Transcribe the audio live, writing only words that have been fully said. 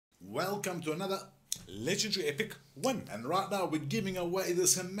welcome to another legendary epic win. And right now we're giving away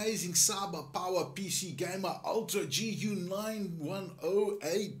this amazing CyberpowerPC Gamer Ultra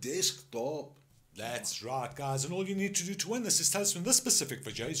GU910A desktop. That's right, guys, and all you need to do to win this is tell us when this specific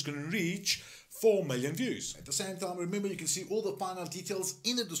video is going to reach 4 million views. At the same time, remember, you can see all the final details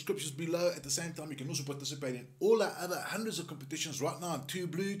in the descriptions below. At the same time, you can also participate in all our other hundreds of competitions right now on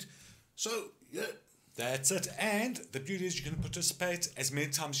TubeLoot. So yeah, that's it. And the beauty is you can participate as many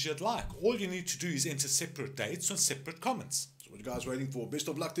times as you'd like. All you need to do is enter separate dates on separate comments. So what are you guys waiting for? Best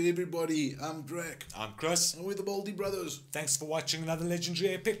of luck to everybody. I'm Drake. I'm Chris. And we're the Baldy Brothers. Thanks for watching another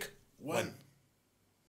legendary epic One.